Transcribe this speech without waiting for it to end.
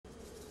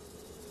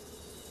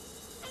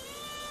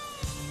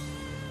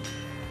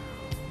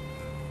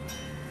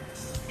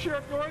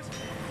Sheriff Norris.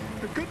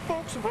 The good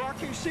folks of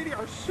Rockay City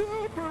are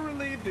super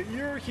relieved that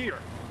you're here.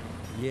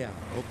 Yeah,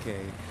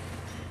 okay.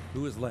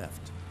 Who is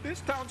left?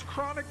 This town's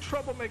chronic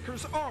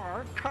troublemakers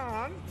are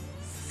Khan,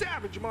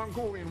 savage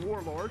Mongolian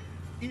warlord,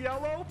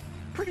 Yellow,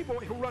 pretty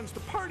boy who runs the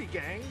party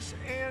gangs,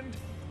 and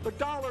the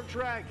Dollar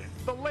Dragon,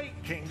 the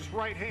late king's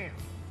right hand.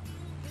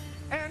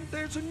 And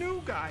there's a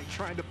new guy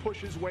trying to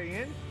push his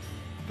way in,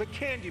 the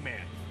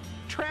Candyman,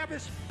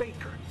 Travis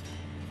Baker.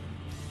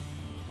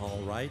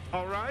 All right.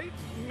 All right?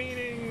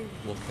 Meaning...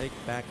 We'll take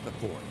back the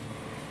fort.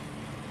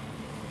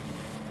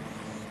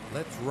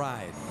 Let's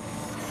ride.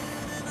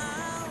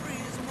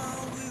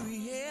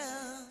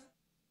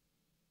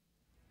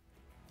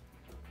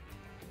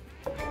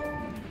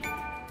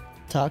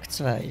 Tag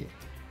 2.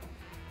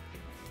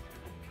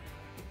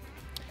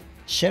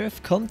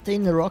 Sheriff kommt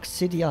in Rock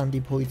City an.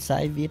 Die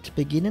Polizei wird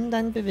beginnen,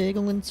 deine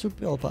Bewegungen zu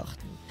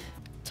beobachten.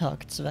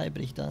 Tag 2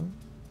 bricht an.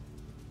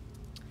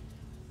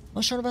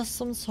 Mal schauen, was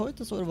uns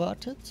heute so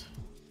erwartet.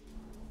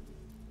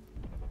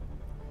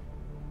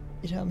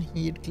 Wir haben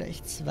hier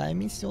gleich 2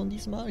 Missionen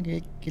diesmal,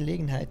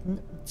 Gelegenheiten,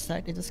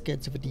 Zeit etwas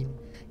Geld zu verdienen.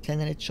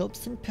 Kleinere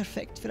Jobs sind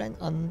perfekt für einen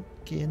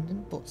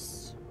angehenden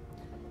Boss.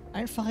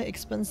 Einfache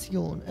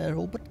Expansion,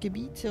 erobert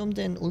Gebiete, um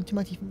dem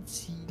ultimativen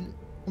Ziel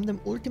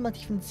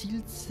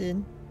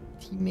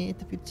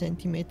Zentimeter für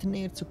Zentimeter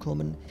näher zu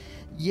kommen.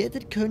 Jeder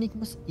König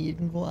muss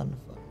irgendwo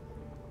anfangen.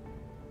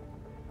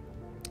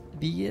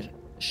 Wir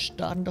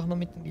starten doch mal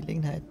mit den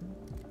Gelegenheiten.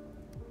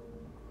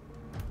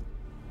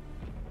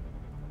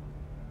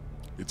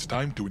 It's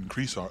time to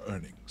increase our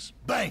earnings.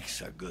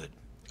 Banks are good.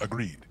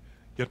 Agreed,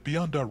 yet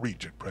beyond our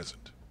reach at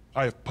present.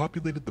 I have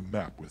populated the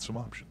map with some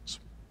options.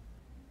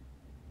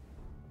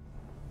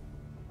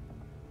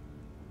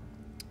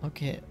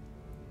 Okay.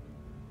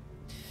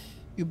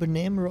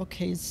 Übernehmen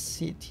Rockay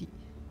City.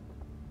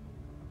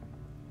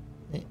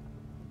 Nee.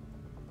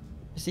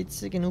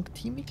 Besitze genug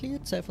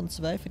Teammitglieder, 2 von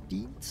 2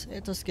 verdient.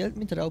 Etwas Geld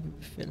mit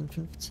Raubüberfällen,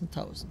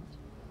 15.000.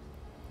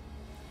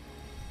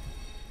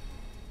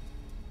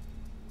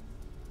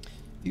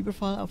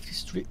 Überfall auf die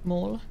Strip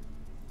Mall.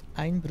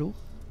 Einbruch.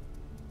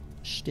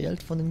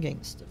 Stehlt von den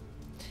Gangstern.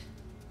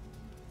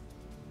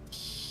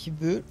 Ich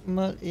würde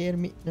mal eher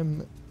mit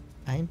einem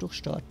Einbruch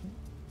starten.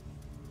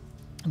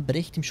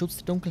 Brecht im Schutz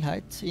der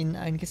Dunkelheit in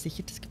ein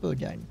gesichertes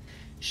Gebäude ein.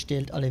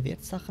 Stehlt alle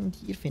Wertsachen,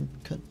 die ihr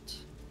finden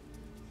könnt.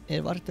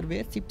 Erwarteter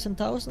Wert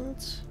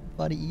 17.000,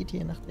 variiert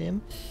je nachdem.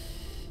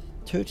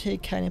 Töte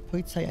keine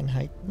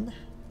Polizeieinheiten.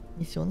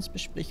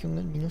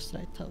 Missionsbesprechungen minus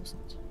 3.000.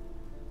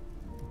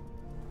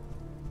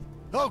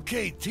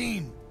 Okay,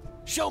 team.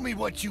 Show me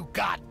what you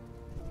got.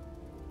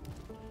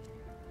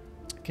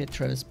 Okay,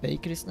 Travis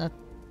Baker ist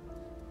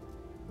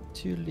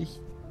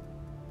natürlich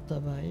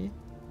dabei.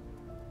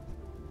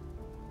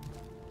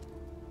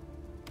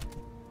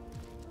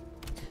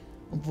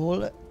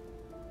 Obwohl,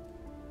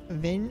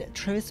 wenn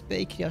Travis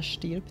Baker ja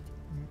stirbt,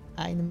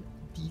 in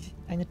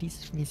einer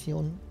dieser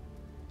Missionen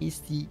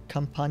ist die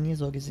Kampagne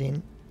so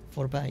gesehen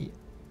vorbei.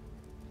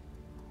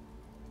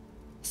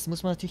 Das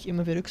muss man natürlich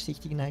immer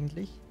berücksichtigen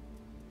eigentlich.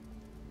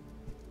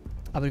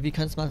 Aber wir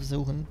können es mal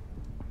versuchen.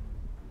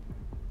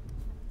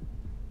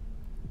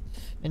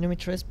 Wenn du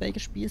mit Travis Baker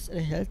spielst,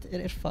 erhält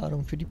er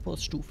Erfahrung für die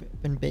Poststufe.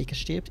 Wenn Baker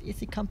stirbt, ist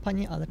die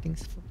Kampagne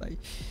allerdings vorbei.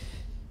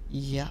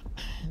 Ja,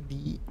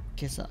 wie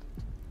gesagt.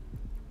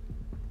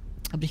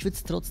 Aber ich würde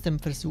es trotzdem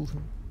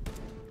versuchen.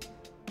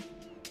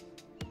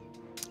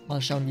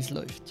 Mal schauen, wie es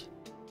läuft.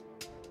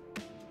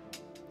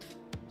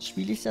 Das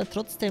Spiel ist ja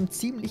trotzdem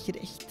ziemlich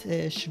recht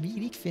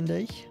schwierig, finde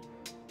ich.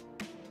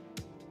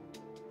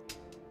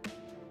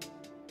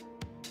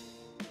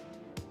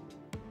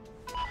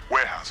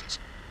 Warehouses,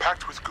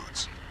 packed with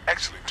goods.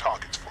 Excellent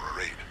targets for a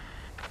raid.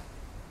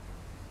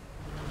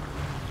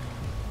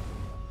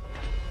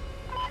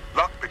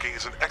 Lockpicking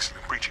is an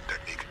excellent breaching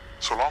technique,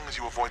 so long as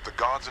you avoid the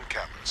guards and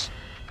cameras.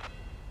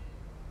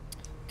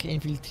 Okay,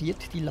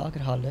 infiltriert die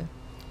Lagerhalle.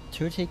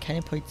 Töte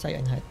keine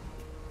Polizeieinheiten.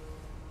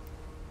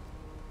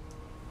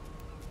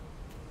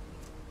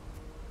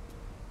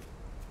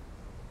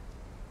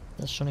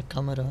 Das ist schon eine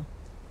Kamera.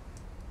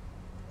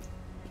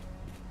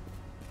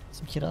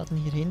 Lass mich raten,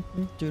 hier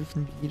hinten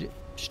dürfen wir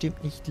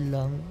bestimmt nicht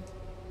lang.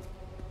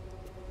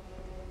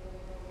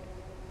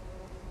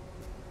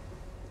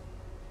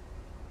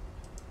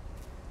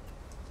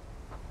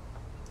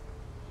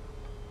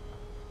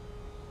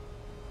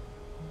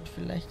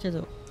 Vielleicht ja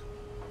doch.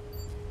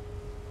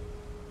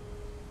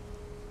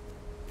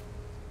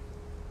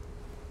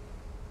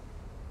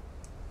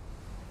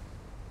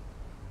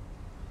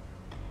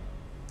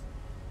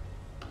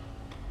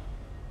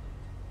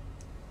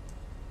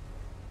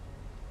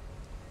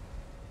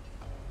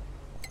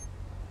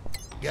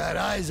 Got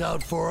eyes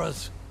out for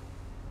us.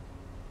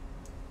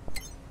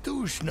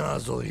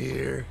 Douche-nozzle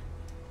here.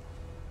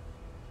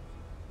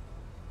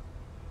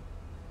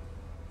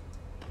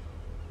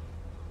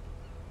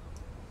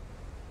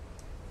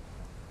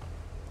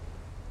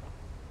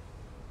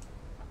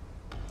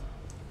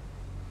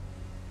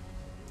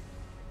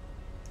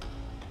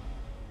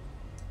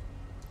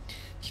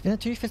 Ich will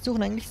natürlich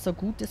versuchen, eigentlich so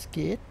gut es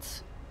geht,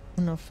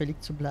 unauffällig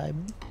zu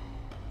bleiben.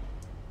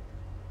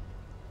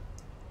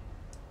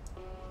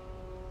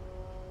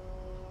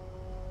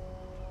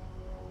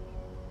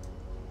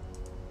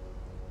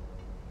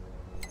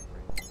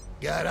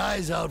 Got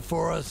eyes out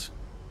for us.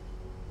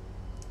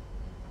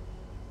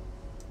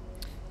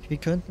 Wir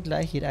könnten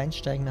gleich hier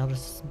einsteigen, aber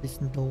das ist ein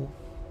bisschen doof.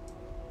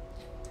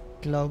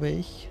 Glaube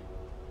ich.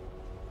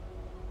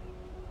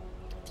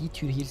 Die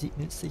Tür hier sieht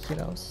nicht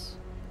sicher aus.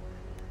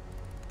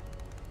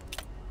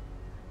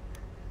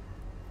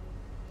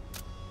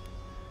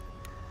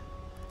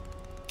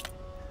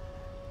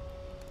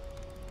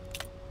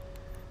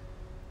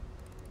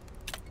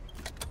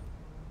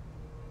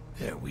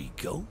 There we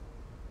go.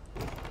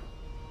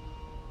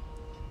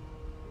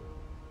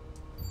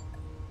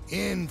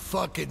 In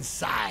fucking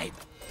sight.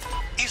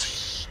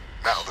 Easy.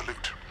 Now the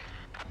loot.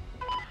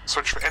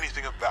 Search for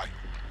anything of value,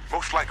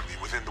 most likely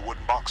within the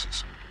wooden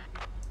boxes.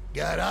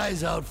 Got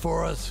eyes out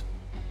for us.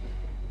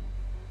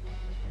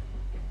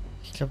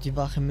 Ich glaube, die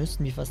Wache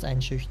müssten wir fast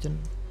einschüchtern.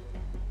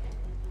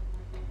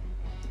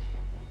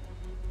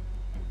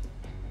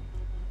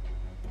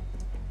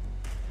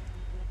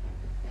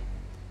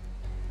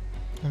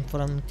 Und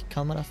vor allem die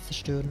Kameras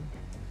zerstören.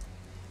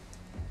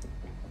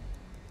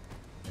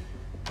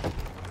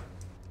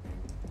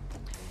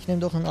 Ich nehme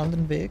doch einen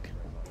anderen Weg.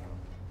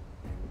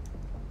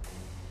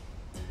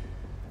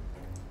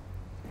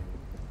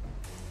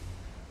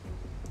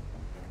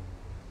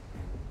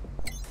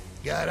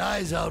 Got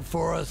eyes out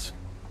for us.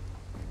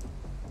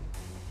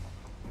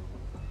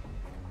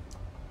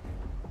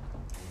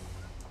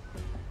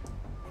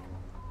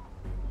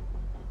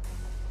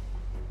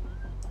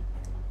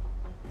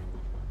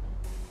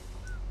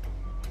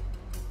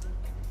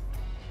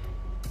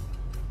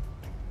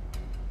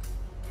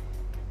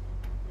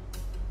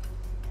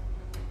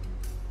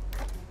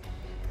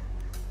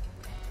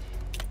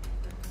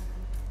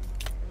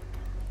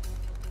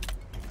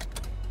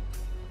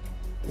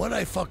 What'd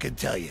I fucking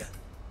tell you?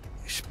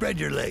 Spread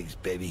your legs,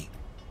 baby.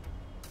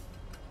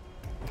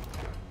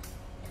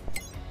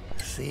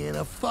 Seeing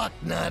a fuck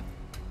nut.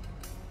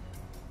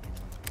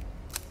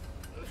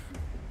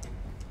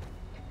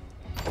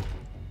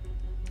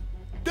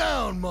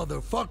 Down,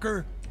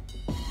 motherfucker.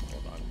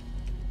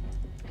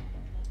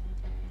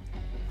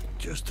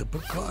 Just a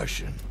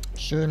precaution.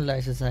 Schön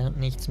leise sein und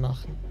nichts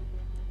machen.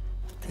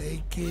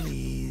 Take it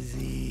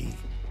easy.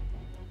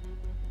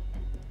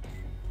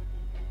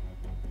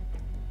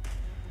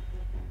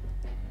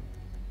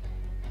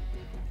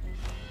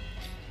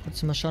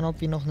 Kurz mal schauen,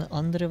 ob wir noch eine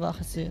andere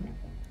Wache sehen.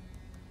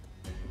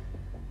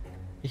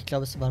 Ich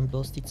glaube, es waren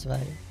bloß die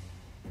zwei.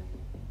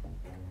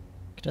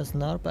 Das ist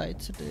ein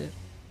Arbeiter, der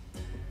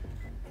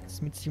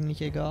ist mir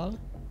ziemlich egal.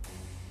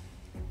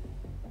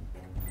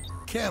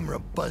 Camera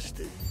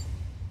busted.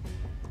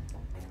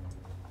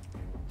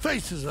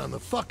 Faces on the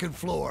fucking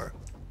floor.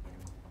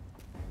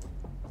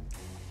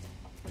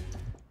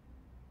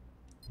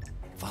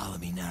 Follow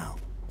me now.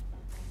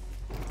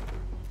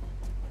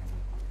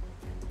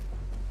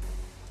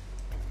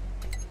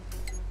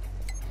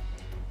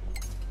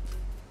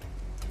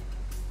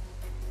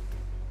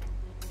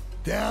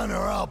 Down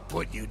or I'll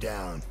put you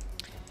down.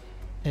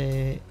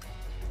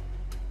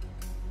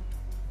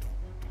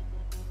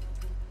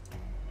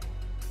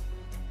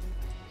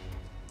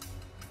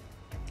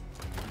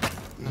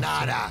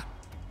 Nada.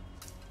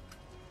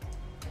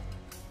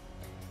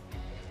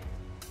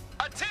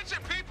 Attention,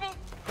 people!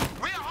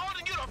 We are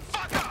holding you the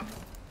fuck up!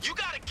 You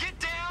gotta get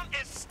down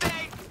and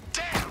stay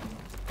down!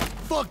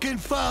 Fucking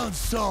found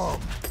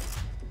some.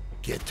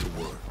 Get to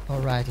work.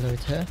 Alright,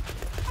 Leute.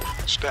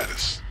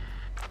 Status.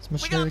 Es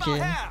muss schnell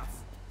gehen.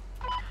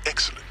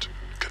 Excellent.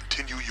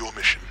 Continue your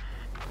mission.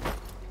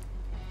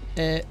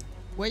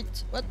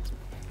 Wait, what?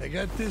 I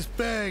got this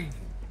bag.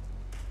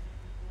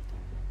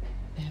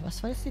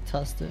 Was war jetzt die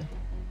Taste?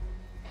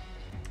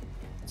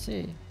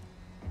 C.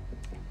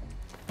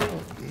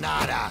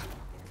 Nada.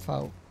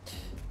 V.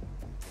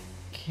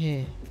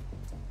 Okay.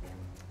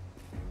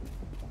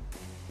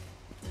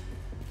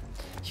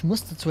 Ich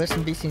musste zuerst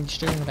ein bisschen in die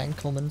Stellung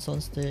reinkommen,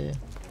 sonst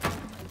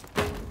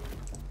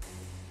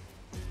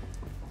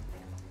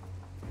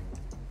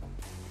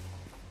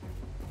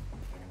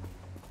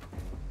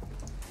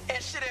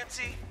Shit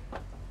empty.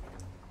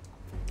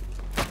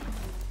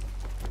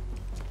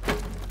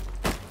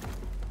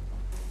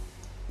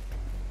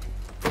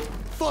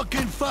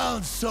 Fucking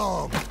found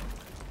some.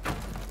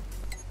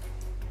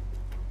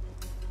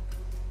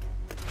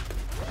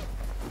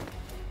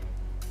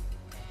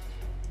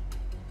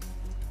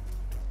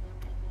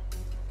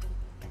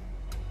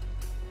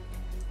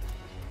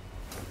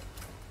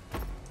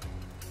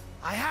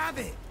 I have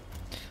it.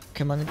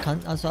 okay, man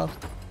kann also auch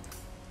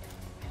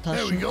There we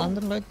Taschen go.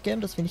 anderen Leuten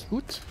geben, das finde ich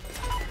gut.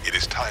 It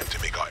is time to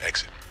make our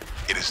exit.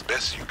 It is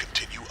best you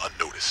continue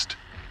unnoticed.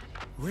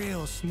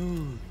 Real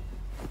smooth.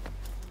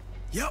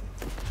 Yep.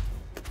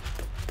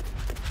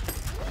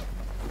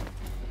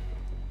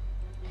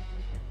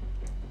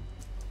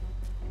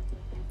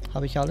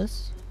 Habe ich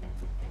alles?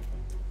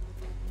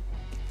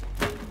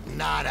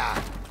 Nada.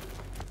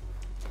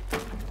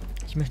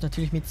 Ich möchte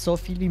natürlich mit so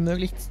viel wie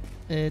möglich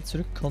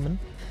zurückkommen.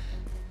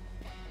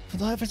 Von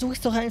daher versuche ich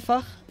es doch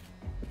einfach.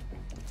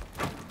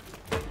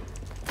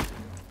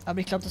 Aber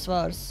ich glaube, das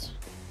war's.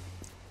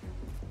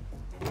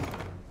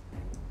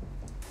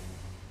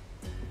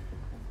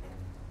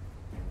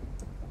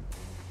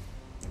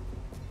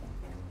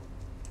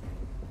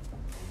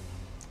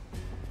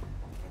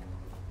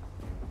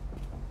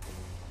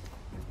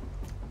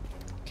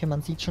 Okay,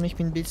 man sieht schon, ich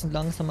bin ein bisschen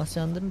langsamer als die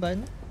anderen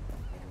beiden.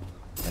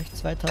 Vielleicht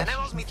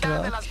 2000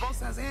 Grad.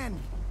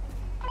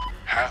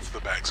 Half the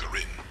bags are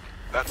in.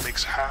 That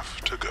makes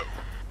half to go.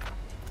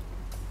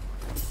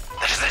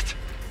 This is it.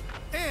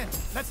 In,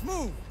 let's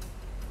move.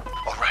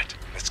 All right,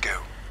 let's go.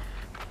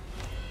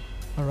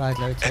 Alright,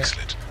 Leute.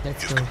 Excellent.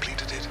 Let's You've go.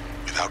 completed it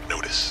without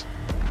notice.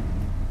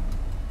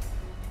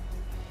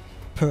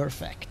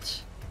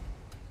 Perfekt.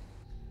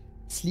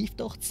 Es lief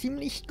doch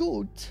ziemlich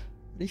gut,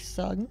 würde ich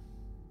sagen.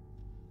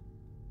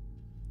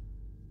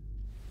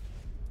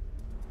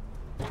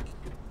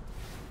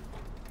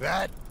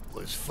 That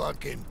was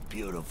fucking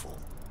beautiful.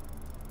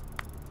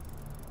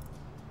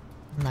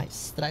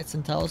 Nice.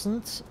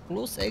 13.000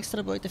 plus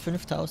extra Beute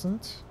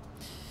 5.000.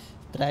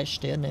 3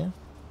 Sterne.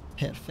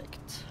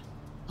 Perfekt.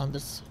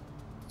 Anders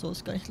soll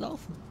es gar nicht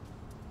laufen.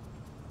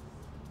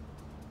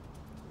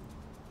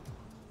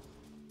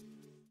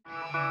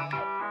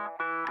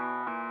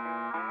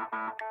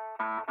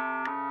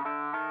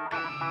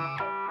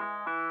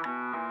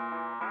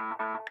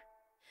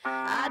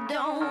 I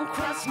don't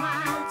cross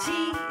my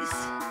T's.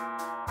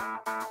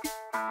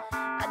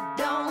 I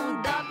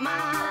don't dot my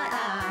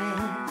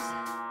I's.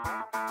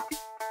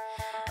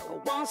 I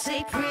won't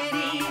say pretty